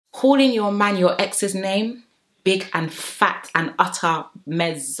Calling your man your ex's name, big and fat and utter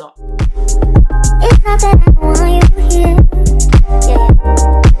mezzo. It's not that I want you here. Yeah.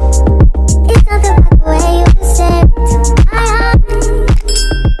 It's not the way you said to my heart.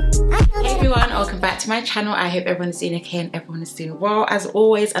 Hey everyone, welcome back to my channel. I hope everyone is doing okay and everyone is doing well. As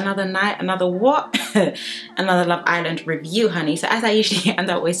always, another night, another what? Another Love Island review, honey. So as I usually end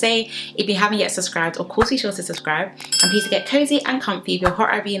up always say, if you haven't yet subscribed, of course be sure to subscribe. And please get cozy and comfy with your hot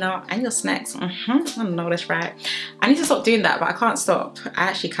Ribena and your snacks. I know that's right. I need to stop doing that, but I can't stop. I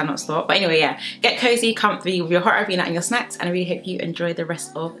actually cannot stop. But anyway, yeah, get cozy, comfy with your hot Ribena and your snacks. And I really hope you enjoy the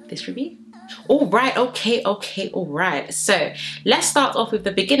rest of this review. All right, okay, all right. So let's start off with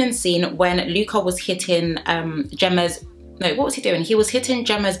the beginning scene when Luca was hitting Gemma's, no, what was he doing? He was hitting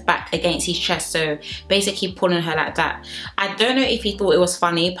Gemma's back against his chest, so basically pulling her like that. I don't know if he thought it was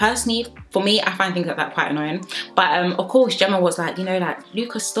funny. Personally, for me, I find things like that quite annoying. But of course, Gemma was like, you know, like,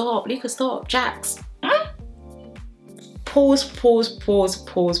 Luca, stop, Jax. Pause.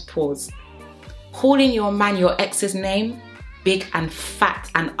 Calling your man your ex's name, big and fat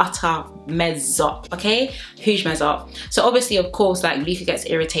and utter mezzo, okay? Huge mezzo. So obviously, of course, like, Luca gets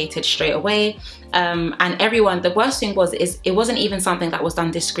irritated straight away. And everyone, the worst thing was, it wasn't even something that was done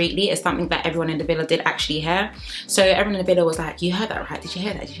discreetly. It's something that everyone in the villa did actually hear. So everyone in the villa was like, you heard that, right? Did you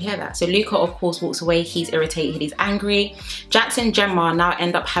hear that? Did you hear that? So Luca, of course, walks away. He's irritated, he's angry. Jax and Gemma now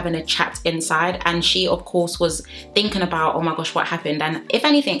end up having a chat inside, and she, of course, was thinking about, oh my gosh, what happened? And if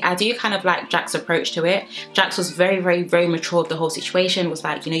anything, I do kind of like Jax's approach to it. Jax was very mature of the whole situation. Was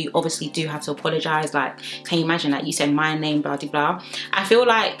like, you know, you obviously do have to apologize. Like, can you imagine that you said my name, blah blah. I feel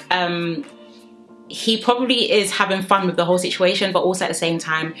like he probably is having fun with the whole situation, but also at the same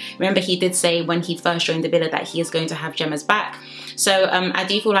time, remember, he did say when he first joined the villa that he is going to have Gemma's back. So I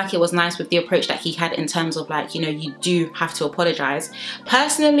do feel like it was nice with the approach that he had in terms of, like, you know, you do have to apologize.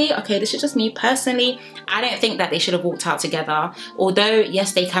 Personally, okay, this is just me personally, I don't think that they should have walked out together. Although,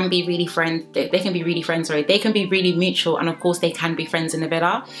 yes, they can be really friends, they can be really mutual, and of course they can be friends in the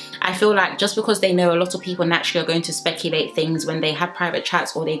villa. I feel like just because they know a lot of people naturally are going to speculate things when they have private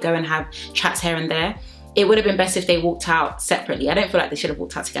chats or they go and have chats here and there, it would have been best if they walked out separately. I don't feel like they should have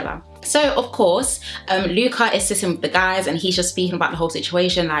walked out together. So of course, Luca is sitting with the guys and he's just speaking about the whole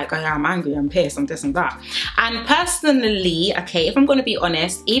situation, like, oh yeah, I'm angry, I'm pissed, I'm this and that. And personally, okay, if I'm going to be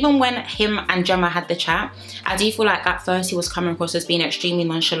honest, even when him and Gemma had the chat, I do feel like at first he was coming across as being extremely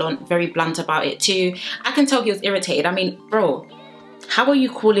nonchalant, very blunt about it too. I can tell he was irritated. I mean, bro, how are you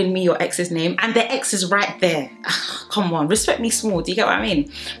calling me your ex's name? And the ex is right there. Come on, respect me small, do you get what I mean?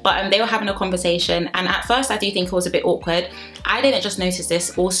 But they were having a conversation, and at first I do think it was a bit awkward. I didn't just notice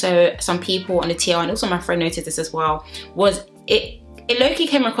this, also some people on the TL and also my friend noticed this as well, was it low-key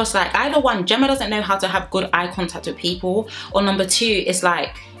came across like, either one, Gemma doesn't know how to have good eye contact with people, or number two, it's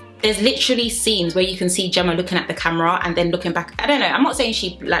like, there's literally scenes where you can see Gemma looking at the camera and then looking back. I don't know, I'm not saying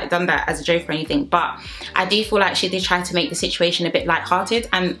she like done that as a joke or anything, but I do feel like she did try to make the situation a bit lighthearted,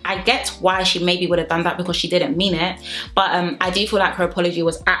 and I get why she maybe would have done that because she didn't mean it. But I do feel like her apology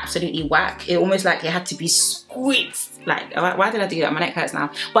was absolutely whack. It almost like it had to be squeezed. Like, why did I do that? My neck hurts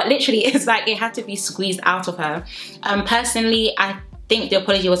now. But literally, it's like it had to be squeezed out of her. Personally, I think the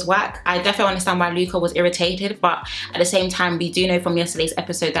apology was whack. I definitely understand why Luca was irritated, but at the same time, we do know from yesterday's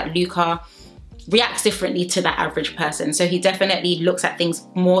episode that Luca reacts differently to the average person. So he definitely looks at things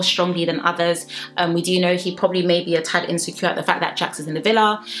more strongly than others. We do know he probably may be a tad insecure at the fact that Jax is in the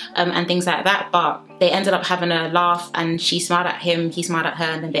villa and things like that, but they ended up having a laugh and she smiled at him, he smiled at her,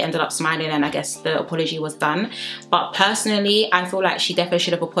 and then they ended up smiling, and I guess the apology was done. But personally, I feel like she definitely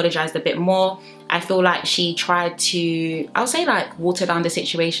should have apologized a bit more. I feel like she tried to, I'll say, like, water down the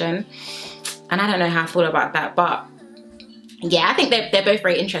situation, and I don't know how I feel about that, but yeah, I think they're both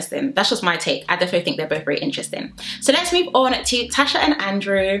very interesting. That's just my take. I definitely think they're both very interesting. So let's move on to Tasha and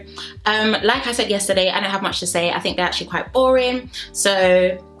Andrew. Like I said yesterday, I don't have much to say. I think they're actually quite boring.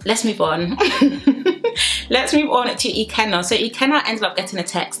 So let's move on. Let's move on to Ekin-Su. So Ekin-Su ended up getting a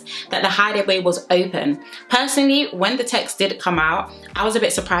text that the hideaway was open. Personally, when the text did come out, I was a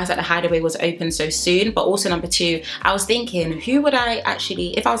bit surprised that the hideaway was open so soon. But also, number two, I was thinking, who would I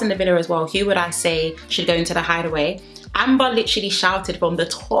actually, if I was in the villa as well, who would I say should go into the hideaway? Amber literally shouted from the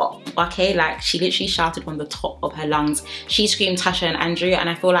top, okay? Like, she literally shouted from the top of her lungs. She screamed Tasha and Andrew, and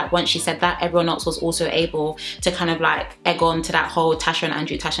I feel like once she said that, everyone else was also able to kind of like egg on to that whole Tasha and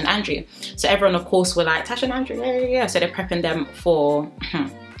Andrew, Tasha and Andrew. So everyone, of course, were like, Tasha and Andrew, yeah. So they're prepping them for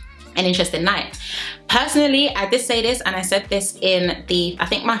an interesting night. Personally, I did say this, and I said this in the, I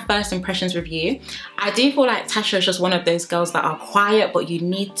think, my first impressions review. I do feel like Tasha is just one of those girls that are quiet, but you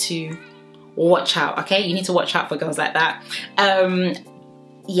need to watch out, okay? You need to watch out for girls like that.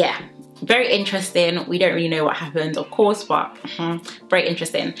 yeah, very interesting. We don't really know what happened, of course, but very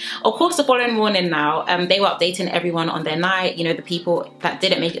interesting. Of course, the following morning now, they were updating everyone on their night. You know, the people that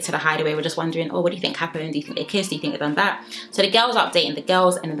didn't make it to the hideaway were just wondering, oh, what do you think happened? Do you think they kissed? Do you think they done that? So the girls are updating the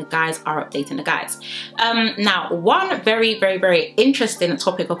girls, and then the guys are updating the guys. Now, one very, very, very interesting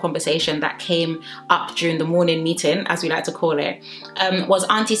topic of conversation that came up during the morning meeting, as we like to call it, was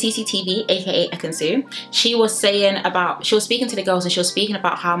Auntie CCTV, aka Ekin-Su. She was speaking to the girls, and she was speaking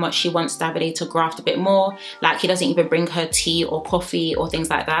about how much she wants Davide to graft a bit more. Like, he doesn't even bring her tea or coffee or things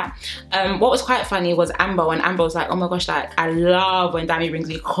like that. What was quite funny was Amber, and Amber was like, oh my gosh, like, I love when Dami brings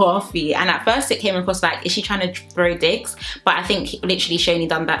me coffee. And at first it came across like, is she trying to throw digs? But I think literally she only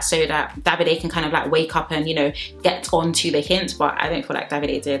done that so that Davide can kind of like wake up and, you know, get onto the hint. But I don't feel like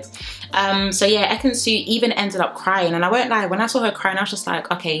Davide did. So yeah, Ekin-Su even ended up crying, and I won't lie, when I saw her crying, I was just like,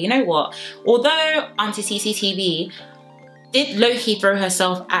 okay, you know what, although Auntie CCTV did low-key throw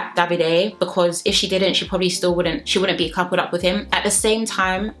herself at Davide, because if she didn't, she probably still wouldn't be coupled up with him. At the same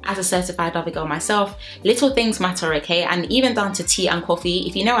time, as a certified lover girl myself, little things matter, okay? And even down to tea and coffee.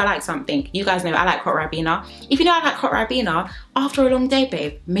 If you know I like something, you guys know I like hot Ribena. If you know I like hot Ribena, after a long day,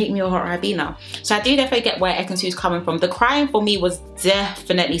 babe, make me a hot Ribena. So I do definitely get where Ekin-Su is coming from. The crying for me was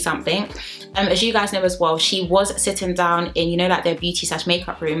definitely something. As you guys know as well, she was sitting down in, you know, like their beauty /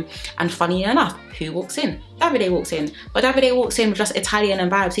 makeup room, and funny enough, who walks in? Davide walks in. But Davide walks in with just Italian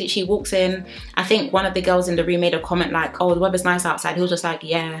and vibes. She walks in, I think one of the girls in the room made a comment like, oh, the weather's nice outside. He was just like,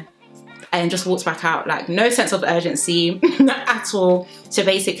 yeah, and just walks back out, like no sense of urgency at all. So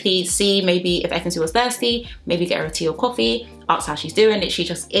basically see maybe if Ekin-Su was thirsty, maybe get her a tea or coffee, ask how she's doing. Literally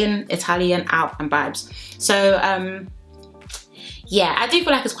just in, Italian, out, and vibes. So yeah, I do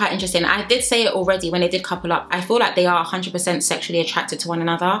feel like it's quite interesting. I did say it already when they did couple up. I feel like they are 100% sexually attracted to one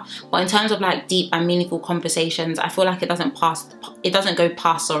another. But in terms of like deep and meaningful conversations, I feel like it doesn't go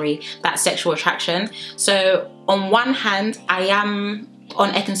past, that sexual attraction. So on one hand, I am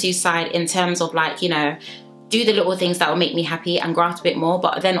on Ekin-Su's side in terms of like, you know, do the little things that will make me happy and graft a bit more.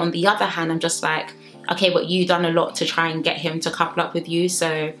 But then on the other hand, I'm just like, okay, but you've done a lot to try and get him to couple up with you.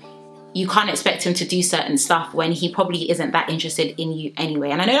 So you can't expect him to do certain stuff when he probably isn't that interested in you anyway.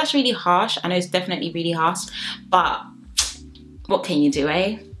 And I know that's really harsh. I know it's definitely really harsh, but what can you do,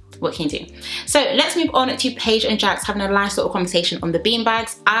 eh? What can you do? So let's move on to Paige and Jax having a nice little conversation on the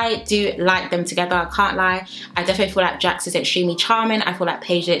beanbags. I do like them together, I can't lie. I definitely feel like Jax is extremely charming. I feel like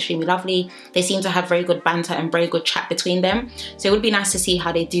Paige is extremely lovely. They seem to have very good banter and very good chat between them. So it would be nice to see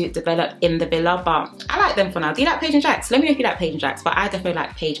how they do develop in the villa, but I like them for now. Do you like Paige and Jax? Let me know if you like Paige and Jax, but I definitely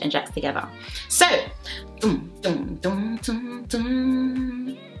like Paige and Jax together. So,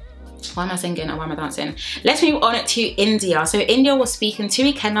 why am I singing and why am I dancing? Let's move on to Indiyah. So Indiyah was speaking to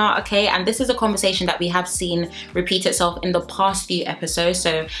Ikenna, okay, and this is a conversation that we have seen repeat itself in the past few episodes.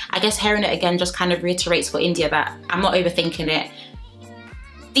 So I guess hearing it again just kind of reiterates for Indiyah that I'm not overthinking it.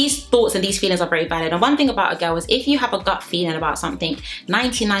 These thoughts and these feelings are very valid. And one thing about a girl is if you have a gut feeling about something,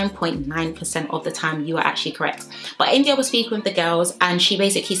 99.9% of the time you are actually correct. But Indiyah was speaking with the girls and she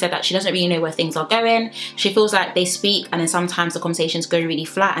basically said that she doesn't really know where things are going. She feels like they speak and then sometimes the conversations go really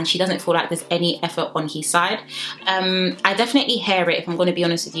flat and she doesn't feel like there's any effort on his side. I definitely hear it, if I'm going to be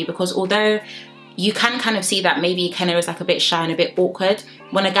honest with you, because although you can kind of see that maybe Ikenna is like a bit shy and a bit awkward.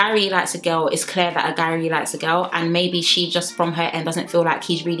 When a guy really likes a girl, it's clear that a guy really likes a girl, and maybe she just from her end doesn't feel like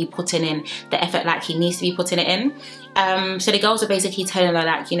he's really putting in the effort like he needs to be putting it in. So the girls are basically telling her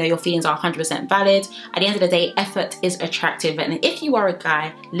like, you know, your feelings are 100% valid. At the end of the day, effort is attractive. And if you are a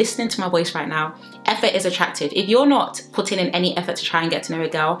guy listening to my voice right now, effort is attractive. If you're not putting in any effort to try and get to know a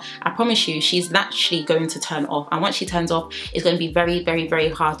girl, I promise you, she's naturally going to turn off. And once she turns off, it's going to be very, very, very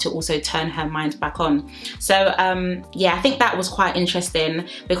hard to also turn her mind back on. So yeah, I think that was quite interesting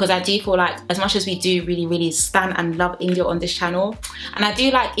because I do feel like as much as we do really, really stan and love Indiyah on this channel, and I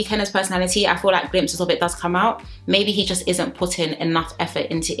do like Ikenna's personality, I feel like glimpses of it does come out. Maybe he just isn't putting enough effort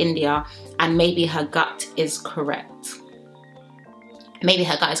into Indiyah and maybe her gut is correct. Maybe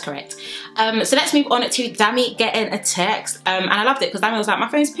her gut is correct. So let's move on to Dami getting a text. And I loved it because Dami was like, my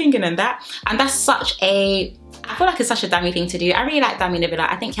phone's pinging and that. And that's such a, I feel like it's such a Dami thing to do. I really like Dami in the villa.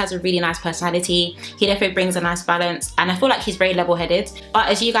 I think he has a really nice personality. He definitely brings a nice balance. And I feel like he's very level-headed. But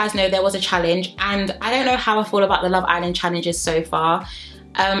as you guys know, there was a challenge. And I don't know how I feel about the Love Island challenges so far.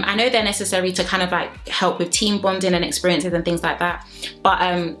 I know they're necessary to kind of like help with team bonding and experiences and things like that, but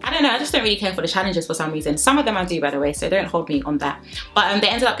I don't know, I just don't really care for the challenges for some reason. Some of them I do, by the way, so don't hold me on that. But they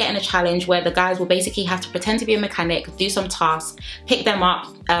ended up getting a challenge where the guys will basically have to pretend to be a mechanic, do some tasks, pick them up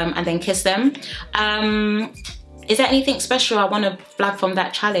and then kiss them. Is there anything special I want to flag from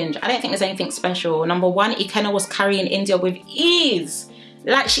that challenge? I don't think there's anything special. Number one, Ikenna was carrying Indiyah with ease.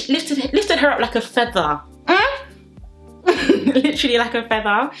 Like she lifted her up like a feather. Literally like a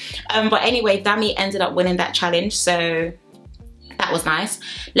feather. But anyway, Dami ended up winning that challenge, so that was nice.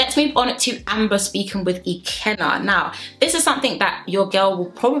 Let's move on to Amber speaking with Ekin-Su. Now, this is something that your girl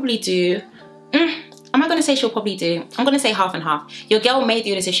will probably do. Am I going to say she'll probably do? I'm going to say half and half. Your girl may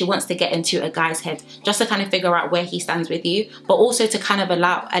do this if she wants to get into a guy's head, just to kind of figure out where he stands with you, but also to kind of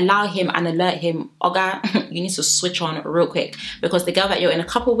allow him and alert him, okay, you need to switch on real quick, because the girl that you're in a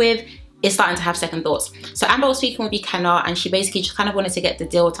couple with is starting to have second thoughts. So Amber was speaking with Ekin-Su, and she basically just kind of wanted to get the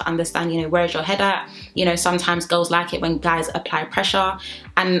deal to understand, you know, where's your head at? You know, sometimes girls like it when guys apply pressure,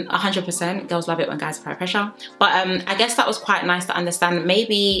 and 100% girls love it when guys apply pressure. But I guess that was quite nice to understand,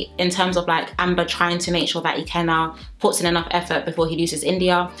 maybe in terms of like Amber trying to make sure that Ekin-Su puts in enough effort before he loses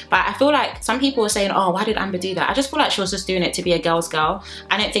Indiyah. But I feel like some people were saying, oh, why did Amber do that? I just feel like she was just doing it to be a girl's girl.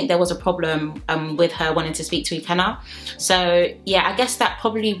 I don't think there was a problem with her wanting to speak to Ekin-Su. So yeah, I guess that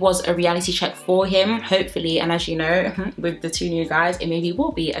probably was a reality check for him, hopefully. And as you know, with the two new guys, it maybe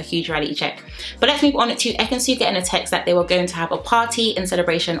will be a huge reality check. But let's move on to Ekin-Su getting a text that they were going to have a party in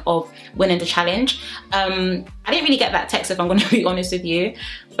celebration of winning the challenge. I didn't really get that text, if I'm going to be honest with you,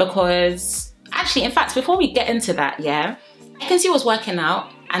 because actually, in fact, before we get into that, yeah, Ekin-Su was working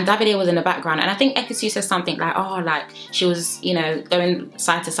out and Davide was in the background, and I think Ekin-Su said something like, oh, like she was, you know, going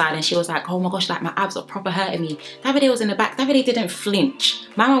side to side, and she was like, oh my gosh, like my abs are proper hurting me. Davide was in the back. Davide didn't flinch.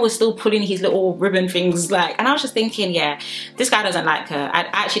 Mama was still pulling his little ribbon things, like, and I was just thinking, yeah, this guy doesn't like her. I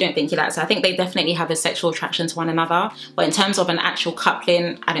actually don't think he likes her. I think they definitely have a sexual attraction to one another, but in terms of an actual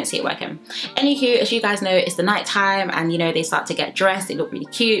coupling, I don't see it working. Anywho, as you guys know, it's the night time, and you know, they start to get dressed. They look really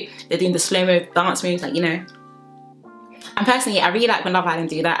cute. They're doing the slow-mo dance moves, like, you know. And personally, I really like when Love Island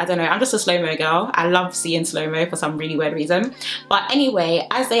do that. I don't know, I'm just a slow-mo girl. I love seeing slow-mo for some really weird reason. But anyway,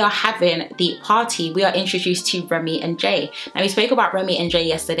 as they are having the party, we are introduced to Remy and Jay. Now, we spoke about Remy and Jay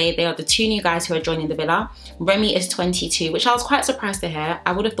yesterday. They are the two new guys who are joining the villa. Remy is 22, which I was quite surprised to hear.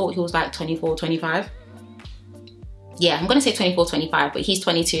 I would have thought he was like 24, 25. Yeah, I'm gonna say 24, 25, but he's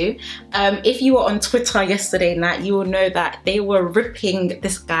 22. If you were on Twitter yesterday night, you will know that they were ripping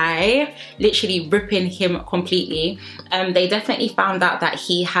this guy, literally ripping him completely. They definitely found out that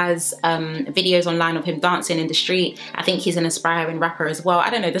he has videos online of him dancing in the street. I think he's an aspiring rapper as well.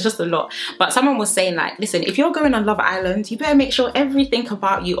 I don't know, there's just a lot. But someone was saying like, listen, if you're going on Love Island, you better make sure everything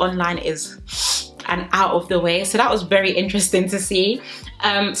about you online is and out of the way. So that was very interesting to see.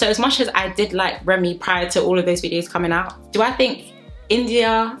 So as much as I did like Remy prior to all of those videos coming out, do I think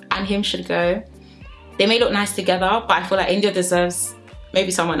Indiyah and him should go? They may look nice together, but I feel like Indiyah deserves maybe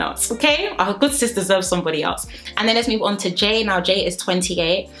someone else, okay? Our good sis deserves somebody else. And then let's move on to Jay. Now Jay is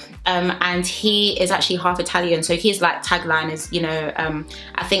 28 and he is actually half Italian, so his like tagline is, you know,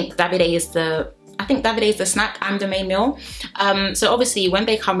 I think Davide is the snack, I'm the main meal. So obviously when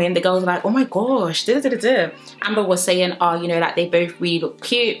they come in, the girls are like, oh my gosh, Amber was saying, oh, you know, like they both really look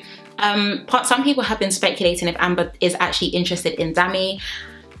cute. Some people have been speculating if Amber is actually interested in Dami.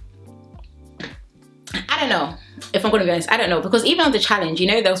 I don't know. If I'm gonna be honest, I don't know, because even on the challenge, you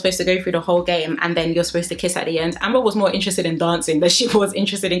know, they were supposed to go through the whole game and then you're supposed to kiss at the end. Amber was more interested in dancing than she was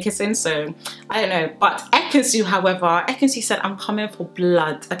interested in kissing, so I don't know. But Ekin-Su, however, Ekin-Su said, I'm coming for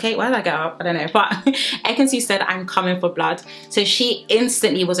blood. Okay, where did I get up? I don't know, but Ekin-Su said, I'm coming for blood. So she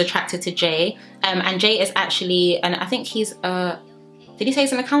instantly was attracted to Jay, and Jay is actually, and I think he's did he say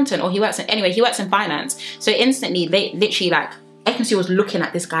he's an accountant, or he works in, anyway, he works in finance. So instantly, they literally like, Ekin-Su was looking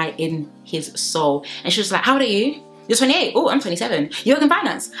at this guy in his soul, and she was like, how old are you? You're 28. Oh, I'm 27. You work in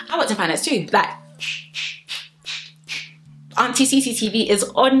finance. I worked in finance too. Like, Auntie CCTV is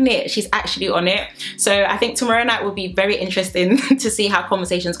on it. She's actually on it. So I think tomorrow night will be very interesting to see how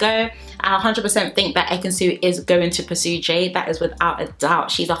conversations go. I 100% think that Ekin-Su is going to pursue Jay. That is without a doubt.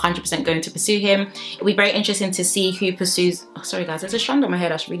 She's 100% going to pursue him. It'll be very interesting to see who pursues. Oh, sorry guys, there's a strand on my hair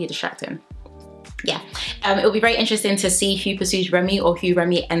that's really distracting. Yeah, it will be very interesting to see who pursues Remy or who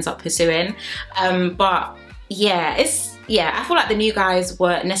Remy ends up pursuing. But yeah, I feel like the new guys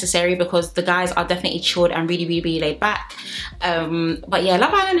were necessary because the guys are definitely chilled and really, really, really laid back. But yeah,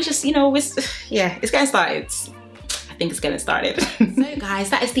 Love Island is just, you know, it's getting started. I think it's getting started. So guys,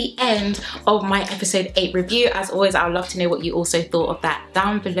 that is the end of my episode 8 review. As always, I would love to know what you also thought of that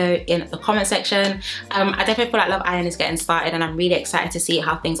down below in the comment section. I definitely feel like Love Island is getting started and I'm really excited to see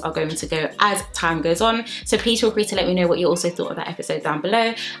how things are going to go as time goes on. So please feel free to let me know what you also thought of that episode down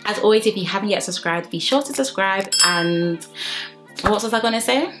below. As always, if you haven't yet subscribed, be sure to subscribe. And what was I gonna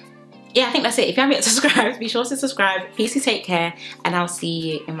say? Yeah, I think that's it. If you haven't yet subscribed, be sure to subscribe. Please do take care and I'll see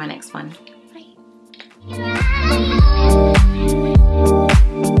you in my next one. Bye.